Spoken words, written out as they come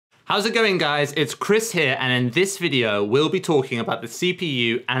How's it going, guys? It's Chris here, and in this video we'll be talking about the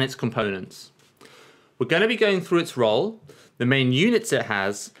CPU and its components. We're going to be going through its role, the main units it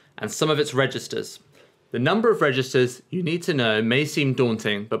has, and some of its registers. The number of registers you need to know may seem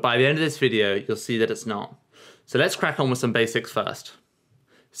daunting, but by the end of this video you'll see that it's not. So let's crack on with some basics first.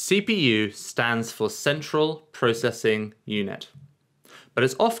 CPU stands for Central Processing Unit, but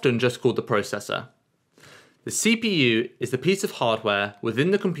it's often just called the processor. The CPU is the piece of hardware within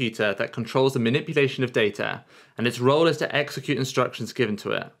the computer that controls the manipulation of data, and its role is to execute instructions given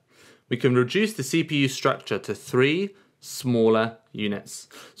to it. We can reduce the CPU structure to 3 smaller units.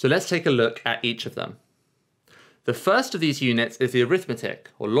 So let's take a look at each of them. The first of these units is the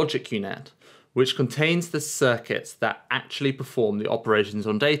arithmetic or logic unit, which contains the circuits that actually perform the operations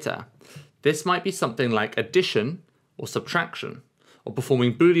on data. This might be something like addition or subtraction, or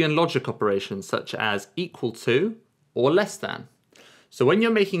performing Boolean logic operations such as equal to or less than. So when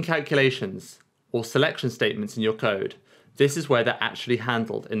you're making calculations or selection statements in your code, this is where they're actually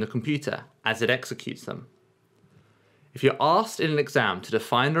handled in the computer as it executes them. If you're asked in an exam to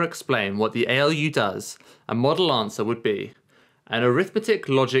define or explain what the ALU does, a model answer would be: an arithmetic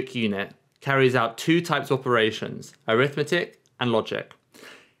logic unit carries out 2 types of operations, arithmetic and logic.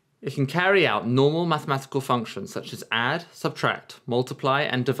 It can carry out normal mathematical functions such as add, subtract, multiply,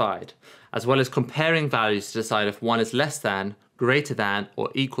 and divide, as well as comparing values to decide if one is less than, greater than,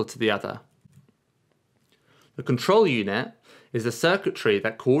 or equal to the other. The control unit is the circuitry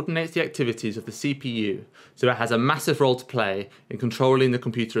that coordinates the activities of the CPU, so it has a massive role to play in controlling the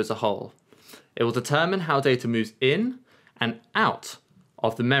computer as a whole. It will determine how data moves in and out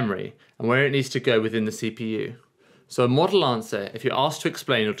of the memory and where it needs to go within the CPU. So a model answer, if you're asked to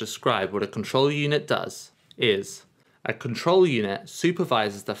explain or describe what a control unit does, is: a control unit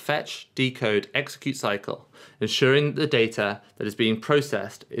supervises the fetch, decode, execute cycle, ensuring that the data that is being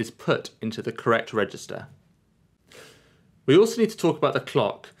processed is put into the correct register. We also need to talk about the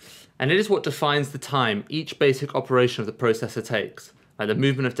clock, and it is what defines the time each basic operation of the processor takes, like the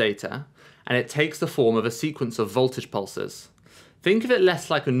movement of data, and it takes the form of a sequence of voltage pulses. Think of it less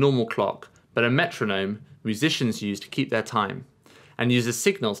like a normal clock, but a metronome musicians use to keep their time, and uses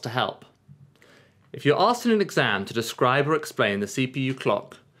signals to help. If you're asked in an exam to describe or explain the CPU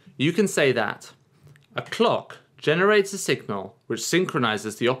clock, you can say that a clock generates a signal which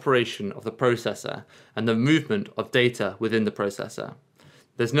synchronizes the operation of the processor and the movement of data within the processor.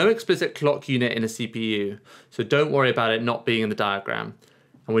 There's no explicit clock unit in a CPU, so don't worry about it not being in the diagram,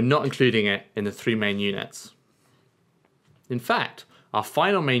 and we're not including it in the 3 main units. In fact, our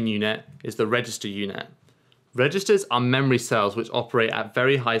final main unit is the register unit. Registers are memory cells which operate at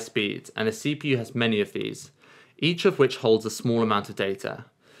very high speeds, and a CPU has many of these, each of which holds a small amount of data.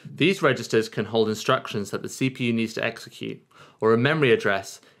 These registers can hold instructions that the CPU needs to execute, or a memory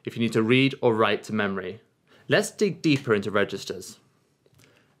address if you need to read or write to memory. Let's dig deeper into registers.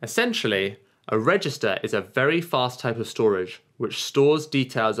 Essentially, a register is a very fast type of storage which stores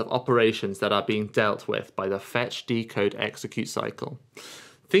details of operations that are being dealt with by the fetch, decode, execute cycle.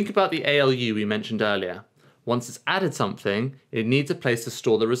 Think about the ALU we mentioned earlier. Once it's added something, it needs a place to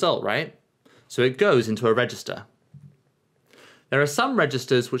store the result, right? So it goes into a register. There are some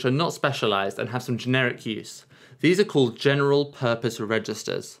registers which are not specialized and have some generic use. These are called general purpose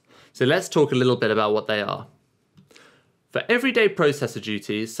registers. So let's talk a little bit about what they are. For everyday processor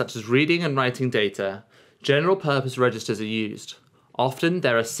duties, such as reading and writing data, general purpose registers are used. Often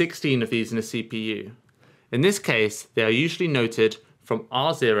there are 16 of these in a CPU. In this case, they are usually noted from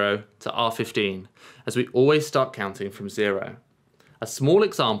R0 to R15, as we always start counting from 0. A small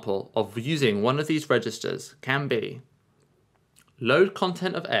example of using one of these registers can be: load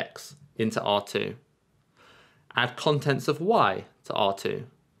content of X into R2, add contents of Y to R2,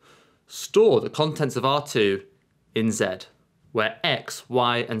 store the contents of R2 in Z, where X,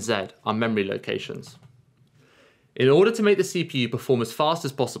 Y, and Z are memory locations. In order to make the CPU perform as fast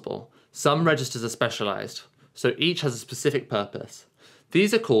as possible, some registers are specialized, so each has a specific purpose.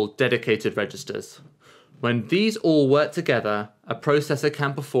 These are called dedicated registers. When these all work together, a processor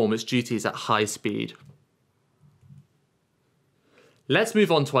can perform its duties at high speed. Let's move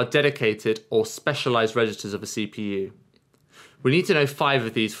on to our dedicated or specialized registers of a CPU. We need to know 5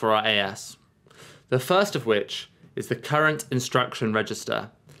 of these for our AS. The first of which is the current instruction register.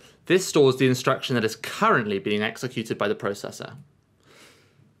 This stores the instruction that is currently being executed by the processor.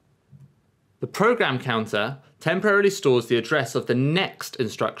 The program counter temporarily stores the address of the next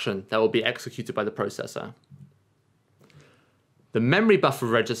instruction that will be executed by the processor. The memory buffer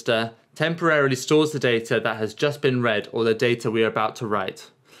register temporarily stores the data that has just been read or the data we are about to write.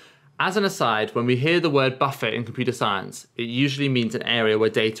 As an aside, when we hear the word buffer in computer science, it usually means an area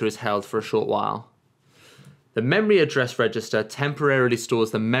where data is held for a short while. The memory address register temporarily stores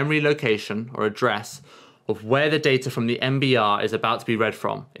the memory location or address of where the data from the MBR is about to be read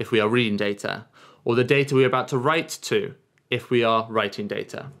from, if we are reading data, or the data we are about to write to, if we are writing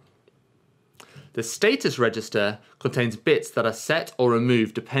data. The status register contains bits that are set or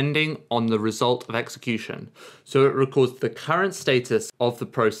removed depending on the result of execution, so it records the current status of the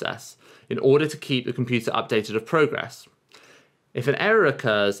process in order to keep the computer updated of progress. If an error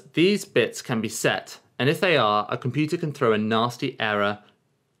occurs, these bits can be set, and if they are, a computer can throw a nasty error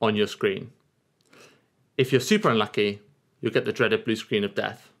on your screen. If you're super unlucky, you'll get the dreaded blue screen of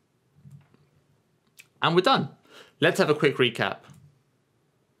death. And we're done. Let's have a quick recap.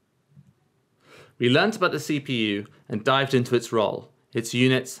 We learnt about the CPU and dived into its role, its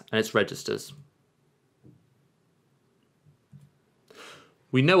units, and its registers.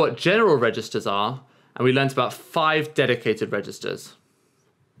 We know what general registers are, and we learnt about 5 dedicated registers.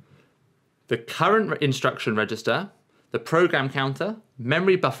 The current instruction register, the program counter,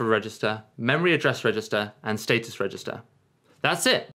 memory buffer register, memory address register, and status register. That's it.